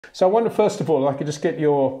So I wonder, first of all, I could just get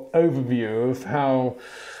your overview of how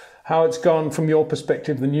it's gone from your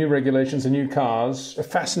perspective, the new regulations, the new cars, a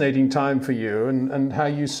fascinating time for you, and how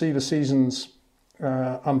you see the seasons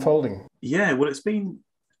unfolding. Yeah, well,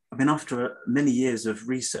 I mean, after many years of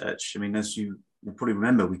research, I mean, as you will probably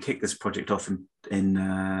remember, we kicked this project off in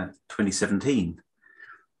 2017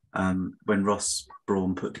 when Ross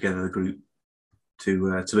Brawn put together the group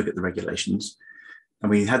to look at the regulations. And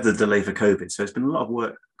we had the delay for COVID. So it's been a lot of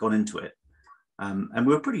work gone into it. And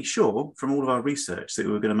we were pretty sure from all of our research that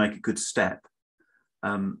we were going to make a good step.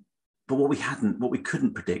 But what we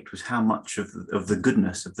couldn't predict was how much of the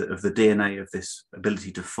goodness of the DNA of this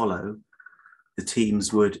ability to follow the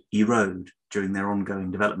teams would erode during their ongoing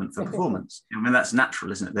development for performance. I mean, that's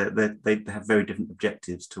natural, isn't it? They have very different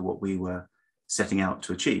objectives to what we were setting out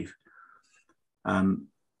to achieve.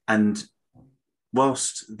 And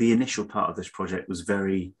whilst the initial part of this project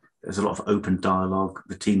there's a lot of open dialogue,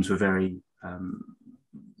 the teams were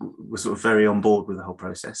sort of very on board with the whole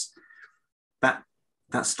process. That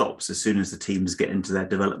stops as soon as the teams get into their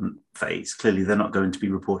development phase. Clearly, they're not going to be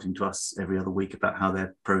reporting to us every other week about how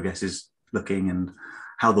their progress is looking and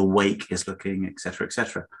how the wake is looking, et cetera, et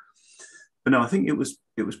cetera. But no, I think it was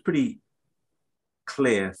pretty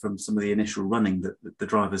clear from some of the initial running that the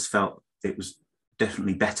drivers felt it was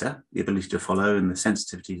definitely better, the ability to follow, and the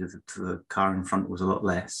sensitivity to the car in front was a lot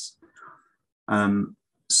less.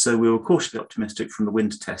 So we were cautiously optimistic from the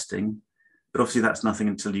winter testing, but obviously that's nothing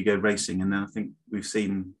until you go racing. And then I think we've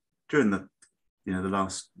seen during the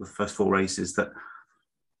first four races that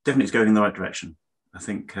definitely it's going in the right direction. I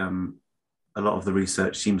think a lot of the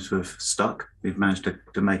research seems to have stuck. We've managed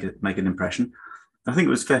to make an impression. I think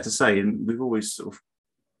it was fair to say, and we've always sort of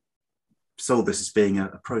sold this as being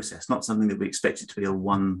a process, not something that we expected to be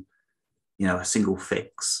a single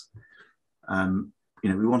fix.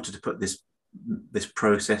 We wanted to put this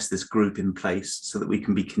process, this group in place so that we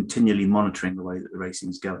can be continually monitoring the way that the racing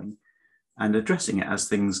is going and addressing it as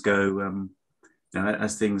things go,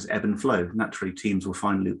 as things ebb and flow. Naturally, teams will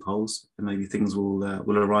find loopholes and maybe things will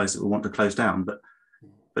arise that we'll want to close down. But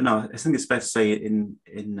no, I think it's fair to say in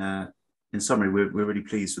summary, we're really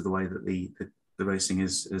pleased with the way that the racing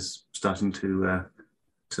is starting to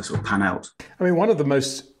sort of pan out. I mean, one of the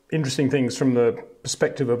most interesting things from the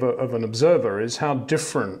perspective of an observer is how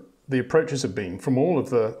different the approaches have been from all of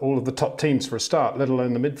the top teams for a start, let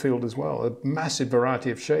alone the midfield as well. A massive variety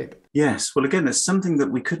of shape. Yes, well, again, it's something that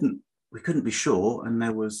we couldn't be sure, and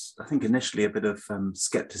there was, I think, initially a bit of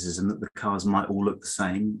skepticism that the cars might all look the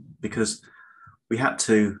same because we had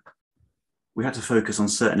to focus on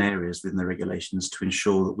certain areas within the regulations to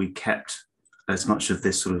ensure that we kept as much of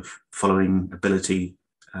this sort of following ability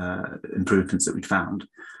improvements that we'd found.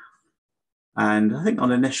 And I think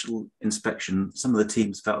on initial inspection, some of the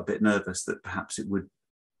teams felt a bit nervous that perhaps it would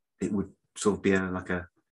sort of be like a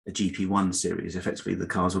GP1 series. Effectively, the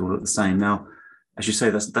cars would all look the same. Now, as you say,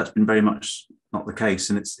 that's been very much not the case,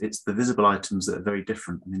 and it's the visible items that are very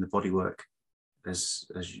different. I mean, the bodywork, as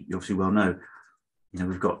you obviously well know,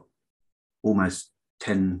 we've got almost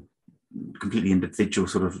 10 completely individual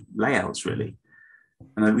sort of layouts, really.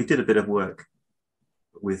 And we did a bit of work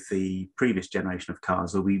with the previous generation of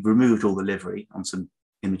cars where we removed all the livery on some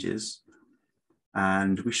images,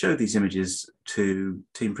 and we showed these images to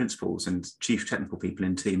team principals and chief technical people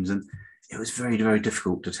in teams, and it was very, very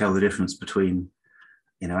difficult to tell the difference between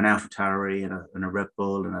an AlphaTauri and a Red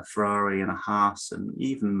Bull and a Ferrari and a Haas and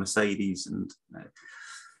even Mercedes and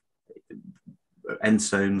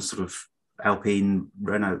Enstone, sort of Alpine,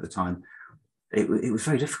 Renault at the time. It was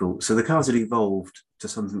very difficult. So the cars had evolved to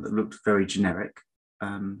something that looked very generic.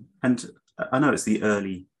 And I know it's the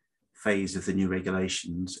early phase of the new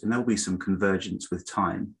regulations, and there'll be some convergence with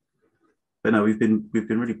time. But no, we've been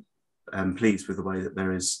really pleased with the way that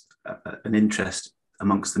there is an interest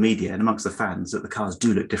amongst the media and amongst the fans that the cars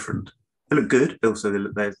do look different. They look good. Also,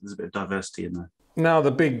 there's a bit of diversity in there. Now, the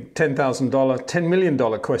big $10 million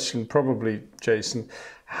question, probably, Jason.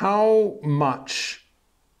 How much,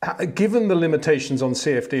 given the limitations on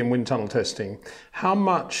CFD and wind tunnel testing, how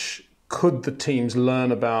much could the teams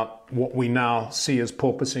learn about what we now see as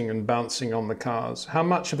porpoising and bouncing on the cars? How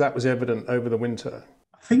much of that was evident over the winter?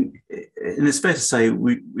 I think, and it's fair to say,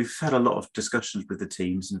 we've had a lot of discussions with the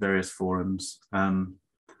teams in various forums, and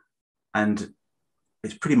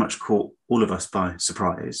it's pretty much caught all of us by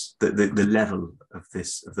surprise, the level of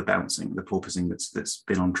the bouncing, the porpoising that's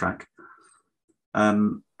been on track.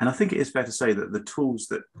 And I think it is fair to say that the tools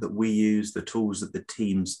that we use, the tools that the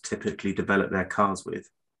teams typically develop their cars with,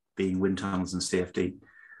 being wind tunnels and CFD,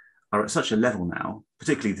 are at such a level now,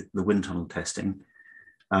 particularly the wind tunnel testing,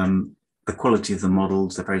 the quality of the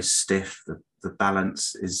models, they're very stiff. The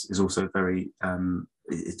balance is also very,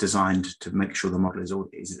 it's designed to make sure the model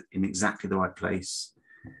is in exactly the right place.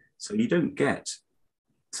 So you don't get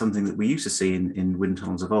something that we used to see in wind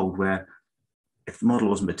tunnels of old, where if the model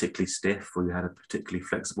wasn't particularly stiff, or you had a particularly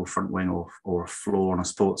flexible front wing or a floor on a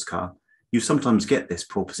sports car, you sometimes get this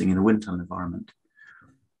porpoising in a wind tunnel environment.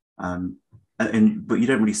 But you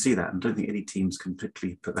don't really see that. And I don't think any teams can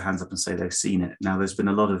particularly put their hands up and say they've seen it. Now, there's been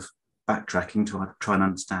a lot of backtracking to try and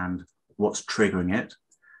understand what's triggering it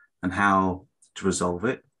and how to resolve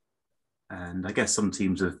it. And I guess some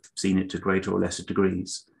teams have seen it to greater or lesser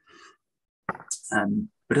degrees.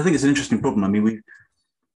 But I think it's an interesting problem. I mean,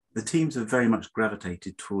 the teams have very much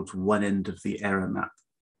gravitated towards one end of the error map.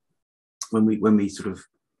 When we sort of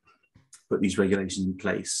put these regulations in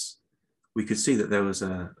place, we could see that there was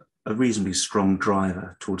a reasonably strong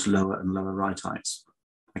driver towards lower and lower right heights.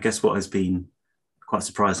 I guess what has been quite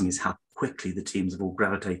surprising is how quickly the teams have all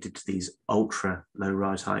gravitated to these ultra low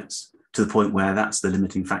right heights, to the point where that's the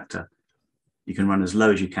limiting factor. You can run as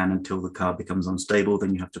low as you can until the car becomes unstable,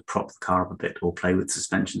 then you have to prop the car up a bit or play with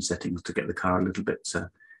suspension settings to get the car a little bit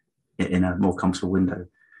in a more comfortable window.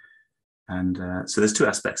 And so there's two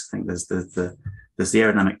aspects. I think there's the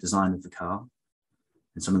aerodynamic design of the car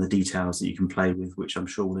and some of the details that you can play with, which I'm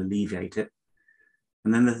sure will alleviate it.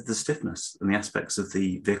 And then the stiffness and the aspects of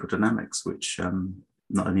the vehicle dynamics, which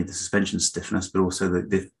not only the suspension stiffness, but also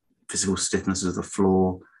the physical stiffness of the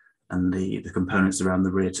floor and the components around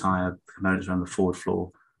the rear tyre, the components around the forward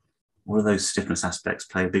floor. All of those stiffness aspects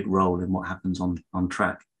play a big role in what happens on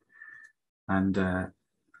track. And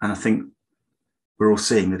I think we're all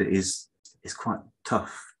seeing that it's quite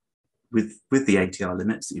tough with the ATR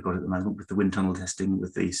limits that you've got at the moment, with the wind tunnel testing,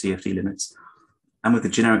 with the CFD limits, and with the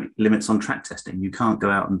generic limits on track testing. You can't go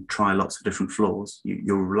out and try lots of different floors.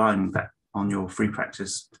 You're relying on your free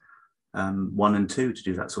practice 1 and 2 to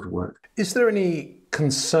do that sort of work. Is there any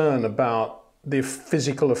concern about the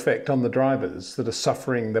physical effect on the drivers that are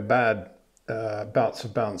suffering the bad bouts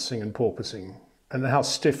of bouncing and porpoising, and how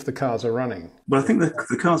stiff the cars are running? Well, I think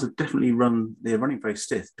the cars have definitely they're running very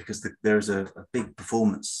stiff because there's a big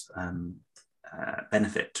performance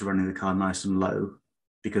benefit to running the car nice and low,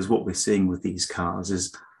 because what we're seeing with these cars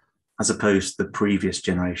is, as opposed to the previous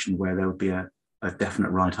generation where there would be a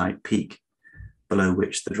definite right height peak below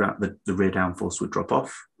which the rear downforce would drop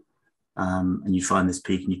off, and you find this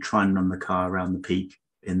peak and you try and run the car around the peak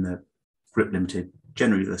in the grip limited,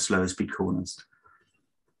 generally the slower speed corners.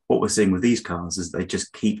 What we're seeing with these cars is they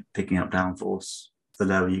just keep picking up downforce the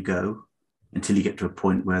lower you go, until you get to a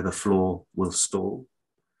point where the floor will stall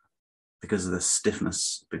because of the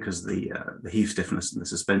stiffness, because the heave stiffness and the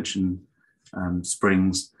suspension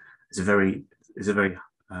springs is a very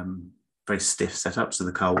stiff setup. So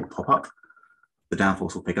the car will pop up, the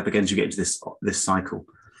downforce will pick up again as you get into this cycle.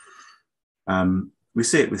 We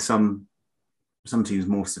see it with some teams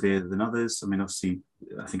more severe than others. I mean, obviously,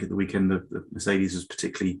 I think at the weekend the Mercedes was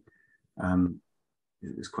particularly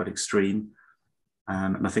it was quite extreme,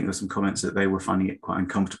 and I think there's some comments that they were finding it quite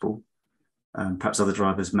uncomfortable. Perhaps other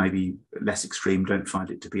drivers, maybe less extreme, don't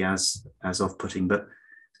find it to be as off-putting, but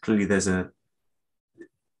clearly there's an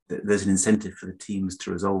incentive for the teams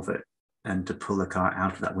to resolve it and to pull the car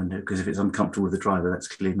out of that window, because if it's uncomfortable with the driver, that's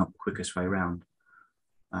clearly not the quickest way around.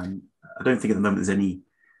 I don't think at the moment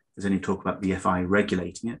there's any talk about the FIA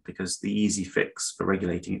regulating it, because the easy fix for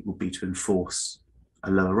regulating it would be to enforce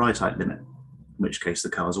a lower right height limit, in which case the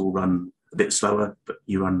cars all run a bit slower, but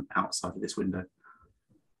you run outside of this window.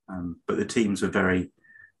 But the teams were very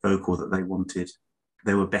vocal that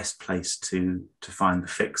they were best placed to find the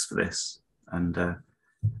fix for this. And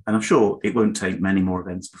I'm sure it won't take many more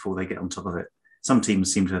events before they get on top of it. Some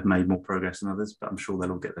teams seem to have made more progress than others, but I'm sure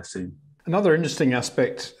they'll all get there soon. Another interesting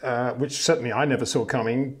aspect, which certainly I never saw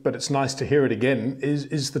coming, but it's nice to hear it again,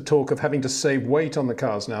 is the talk of having to save weight on the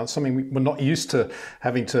cars now. It's something we're not used to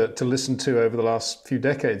having to listen to over the last few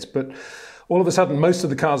decades. But all of a sudden, most of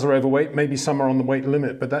the cars are overweight. Maybe some are on the weight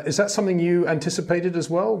limit. But is that something you anticipated as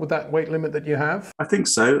well, with that weight limit that you have? I think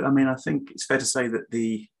so. I mean, I think it's fair to say that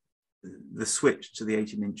the switch to the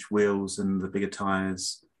 18-inch wheels and the bigger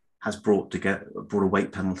tyres has brought a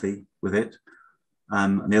weight penalty with it.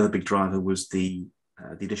 And the other big driver was the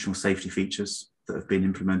additional safety features that have been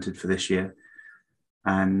implemented for this year.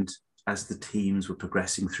 And as the teams were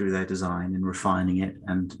progressing through their design and refining it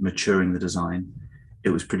and maturing the design, it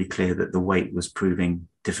was pretty clear that the weight was proving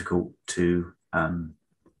difficult to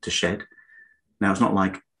shed. Now, it's not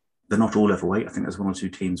like they're not all overweight. I think there's one or two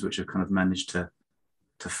teams which have kind of managed to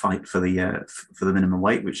fight for the minimum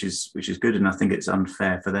weight, which is good. And I think it's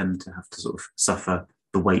unfair for them to have to sort of suffer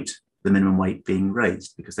the weight the minimum weight being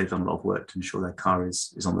raised because they've done a lot of work to ensure their car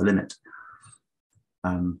is on the limit.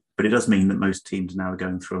 But it does mean that most teams now are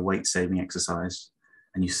going through a weight saving exercise.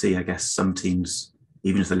 And you see, I guess, some teams,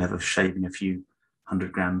 even at the level of shaving a few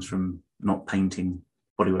 100 grams from not painting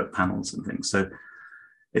bodywork panels and things. So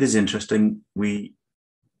it is interesting. We're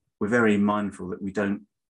very mindful that we don't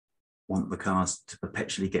want the cars to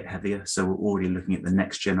perpetually get heavier. So we're already looking at the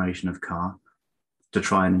next generation of car to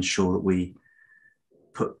try and ensure that we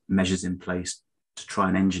put measures in place to try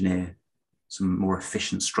and engineer some more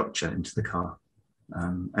efficient structure into the car.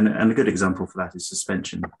 And a good example for that is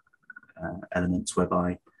suspension elements,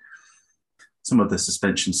 whereby some of the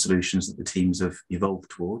suspension solutions that the teams have evolved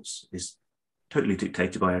towards is totally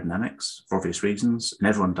dictated by aerodynamics for obvious reasons, and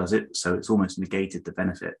everyone does it, so it's almost negated the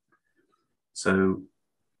benefit. So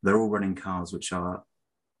they're all running cars which are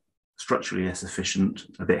structurally less efficient,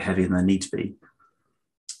 a bit heavier than they need to be.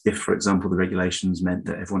 If, for example, the regulations meant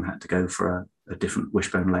that everyone had to go for a different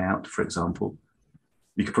wishbone layout, for example,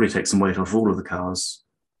 you could probably take some weight off all of the cars.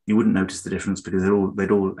 You wouldn't notice the difference because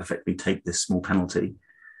they'd all effectively take this small penalty.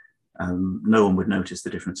 No one would notice the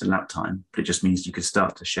difference in lap time, but it just means you could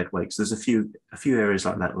start to shed weight. So there's a few areas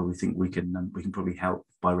like that where we think we can probably help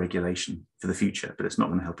by regulation for the future, but it's not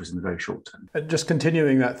going to help us in the very short term. Just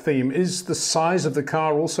continuing that theme, is the size of the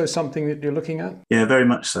car also something that you're looking at? Yeah, very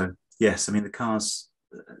much so. Yes, I mean the cars.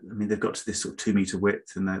 I mean, they've got to this sort of 2 meter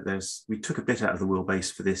width, and we took a bit out of the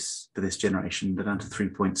wheelbase for this generation. They're down to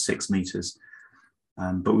 3.6 meters,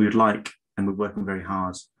 but we would like, and we're working very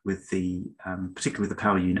hard with particularly with the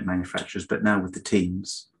power unit manufacturers, but now with the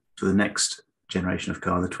teams for the next generation of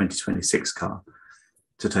car, the 2026 car,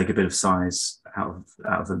 to take a bit of size out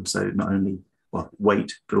of them. So not only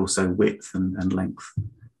weight, but also width and length,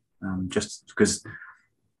 just because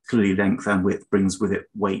clearly length and width brings with it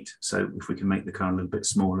weight. So if we can make the car a little bit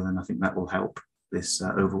smaller, then I think that will help this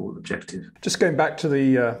overall objective. Just going back to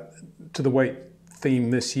the weight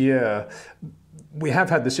theme this year, we have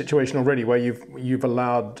had the situation already where you've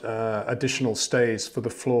allowed additional stays for the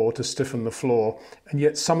floor to stiffen the floor, and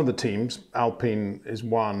yet some of the teams, Alpine is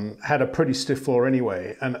one, had a pretty stiff floor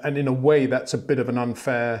anyway, and in a way that's a bit of an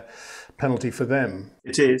unfair penalty for them.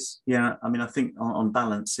 It is, yeah. I mean, I think on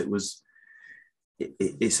balance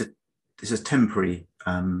it's a temporary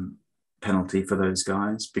penalty for those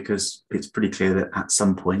guys, because it's pretty clear that at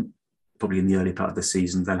some point, probably in the early part of the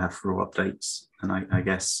season, they'll have floor updates, and I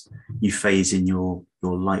guess you phase in your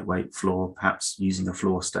lightweight floor, perhaps using a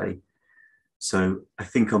floor stay. So I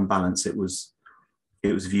think on balance it was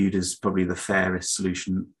viewed as probably the fairest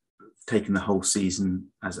solution, taking the whole season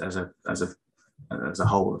as a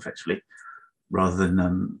whole effectively, rather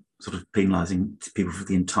than sort of penalising people for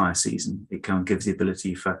the entire season. It kind of gives the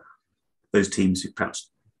ability for those teams who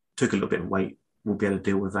perhaps took a little bit of weight will be able to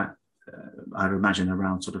deal with that. I'd imagine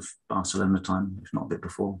around sort of Barcelona time, if not a bit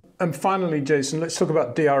before. And finally, Jason, let's talk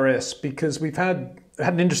about DRS, because we've had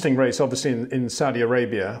an interesting race, obviously, in Saudi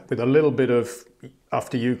Arabia, with a little bit of,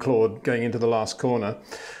 after you, Claude, going into the last corner.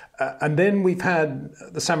 And then we've had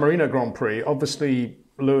the San Marino Grand Prix, obviously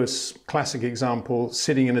Lewis, classic example,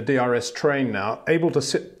 sitting in a DRS train now, able to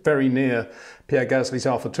sit very near Pierre Gasly's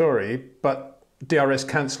AlphaTauri, but DRS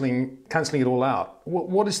cancelling it all out.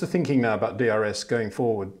 What is the thinking now about DRS going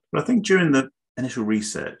forward? Well, I think during the initial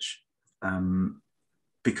research,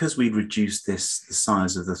 because we'd reduced the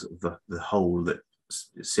size of the hole that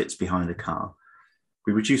sits behind the car,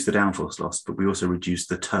 we reduced the downforce loss, but we also reduced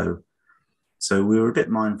the tow. So we were a bit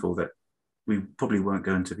mindful that we probably weren't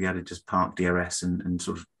going to be able to just park DRS and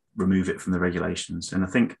sort of remove it from the regulations. And I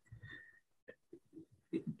think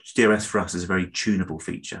DRS for us is a very tunable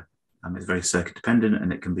feature. It's very circuit dependent,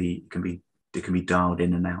 and it can be dialed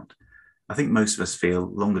in and out. I think most of us feel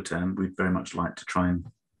longer term we'd very much like to try and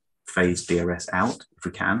phase DRS out if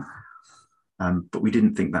we can, but we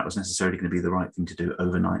didn't think that was necessarily going to be the right thing to do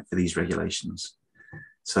overnight for these regulations.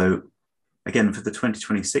 So again, for the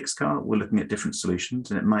 2026 car, we're looking at different solutions,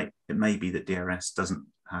 and it may be that DRS doesn't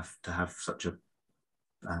have to have such a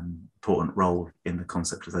important role in the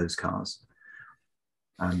concept of those cars.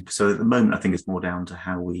 So at the moment, I think it's more down to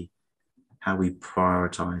how we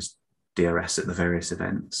prioritise DRS at the various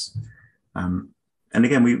events. And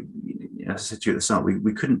again, as I said to you at the start,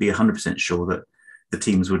 we couldn't be 100% sure that the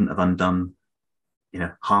teams wouldn't have undone,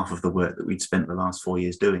 half of the work that we'd spent the last 4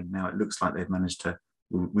 years doing. Now it looks like we've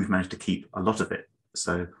managed to keep a lot of it.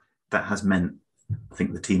 So that has meant, I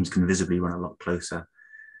think, the teams can visibly run a lot closer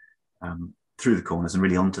through the corners and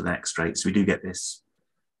really onto the next straight. So we do get this,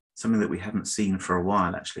 something that we haven't seen for a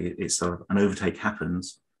while, actually. It's sort of an overtake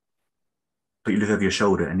happens, but you look over your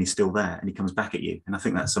shoulder and he's still there and he comes back at you. And I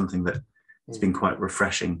think that's something that has been quite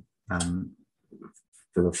refreshing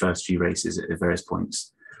for the first few races at various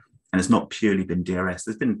points. And it's not purely been DRS.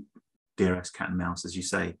 There's been DRS cat and mouse, as you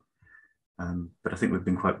say. But I think we've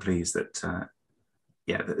been quite pleased that,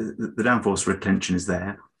 the downforce retention is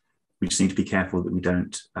there. We just need to be careful that we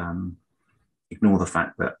don't ignore the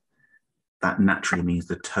fact that that naturally means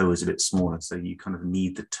the toe is a bit smaller. So you kind of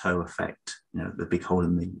need the toe effect, the big hole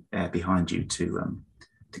in the air behind you to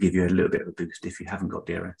give you a little bit of a boost if you haven't got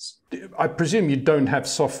DRS. I presume you don't have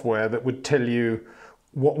software that would tell you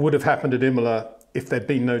what would have happened at Imola if there'd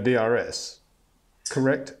been no DRS,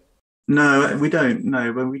 correct? No, we don't.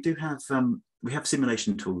 No, but we do have we have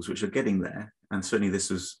simulation tools which are getting there, and certainly this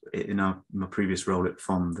was in my previous role at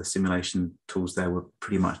FOM. The simulation tools there were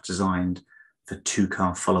pretty much designed for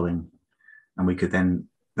two-car following, and we could then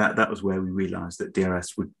that was where we realised that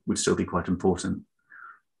DRS would still be quite important.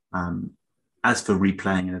 As for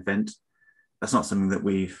replaying an event, that's not something that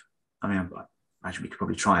actually we could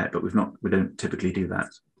probably try it, but we don't typically do that.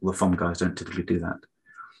 The FOM guys don't typically do that.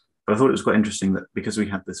 But I thought it was quite interesting that because we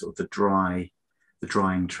had the sort of the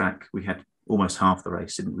drying track, we had almost half the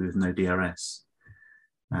race, didn't we, with no DRS.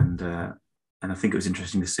 And I think it was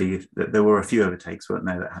interesting to see that there were a few overtakes, weren't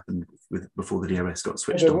there, that happened before the DRS got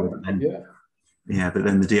switched on. But then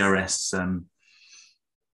the DRS,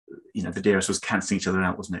 the DRS was cancelling each other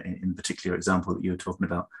out, wasn't it? In the particular example that you were talking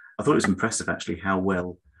about, I thought it was impressive actually how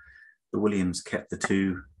well the Williams kept the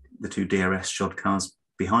two DRS shod cars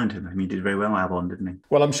behind him. I mean, he did very well, Albon, didn't he?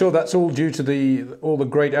 Well, I'm sure that's all due to all the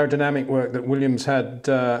great aerodynamic work that Williams had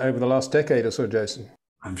over the last decade or so, Jason.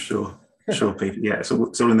 I'm sure, Peter. Yeah, it's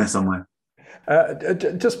all in there somewhere.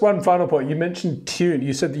 Just one final point. You mentioned tune.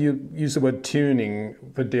 You said that you use the word tuning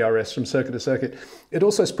for DRS from circuit to circuit. It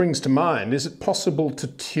also springs to mind, is it possible to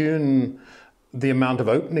tune the amount of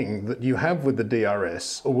opening that you have with the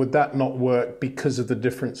DRS, or would that not work because of the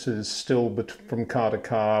differences still from car to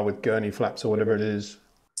car with gurney flaps or whatever it is?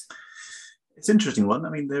 It's an interesting one. I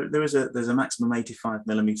mean, there's a maximum 85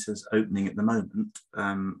 millimeters opening at the moment,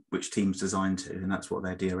 which teams designed to, and that's what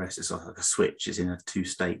their DRS is like a switch. It's in a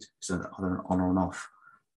two-state, so either an on or an off.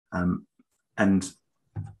 And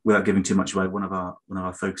without giving too much away, one of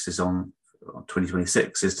our focuses on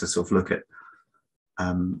 2026 is to sort of look at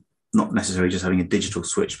not necessarily just having a digital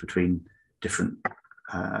switch between different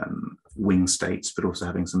wing states, but also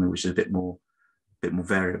having something which is a bit more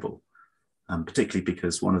variable. Particularly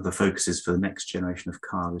because one of the focuses for the next generation of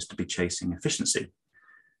car is to be chasing efficiency.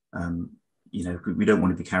 We don't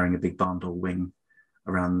want to be carrying a big barn door wing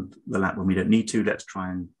around the lap when we don't need to. Let's try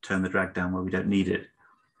and turn the drag down where we don't need it.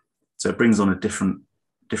 So it brings on a different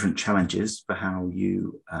challenges for how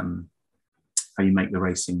you make the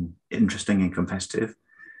racing interesting and competitive,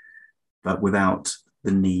 but without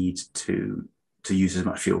the need to use as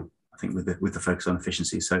much fuel. I think with the focus on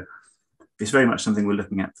efficiency. So it's very much something we're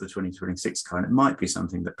looking at for the 2026 car, and it might be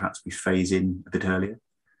something that perhaps we phase in a bit earlier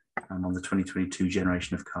on the 2022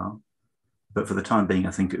 generation of car. But for the time being,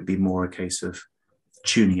 I think it would be more a case of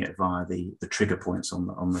tuning it via the trigger points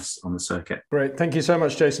on the circuit. Great. Thank you so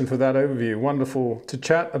much, Jason, for that overview. Wonderful to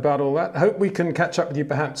chat about all that. I hope we can catch up with you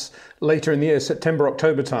perhaps later in the year, September,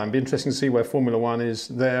 October time. Be interesting to see where Formula One is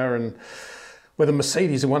there and whether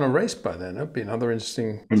Mercedes have won a race by then. That'd be another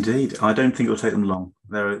interesting. Indeed. I don't think it'll take them long.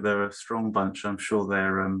 They're a strong bunch. I'm sure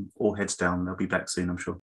they're all heads down. They'll be back soon, I'm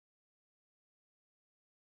sure.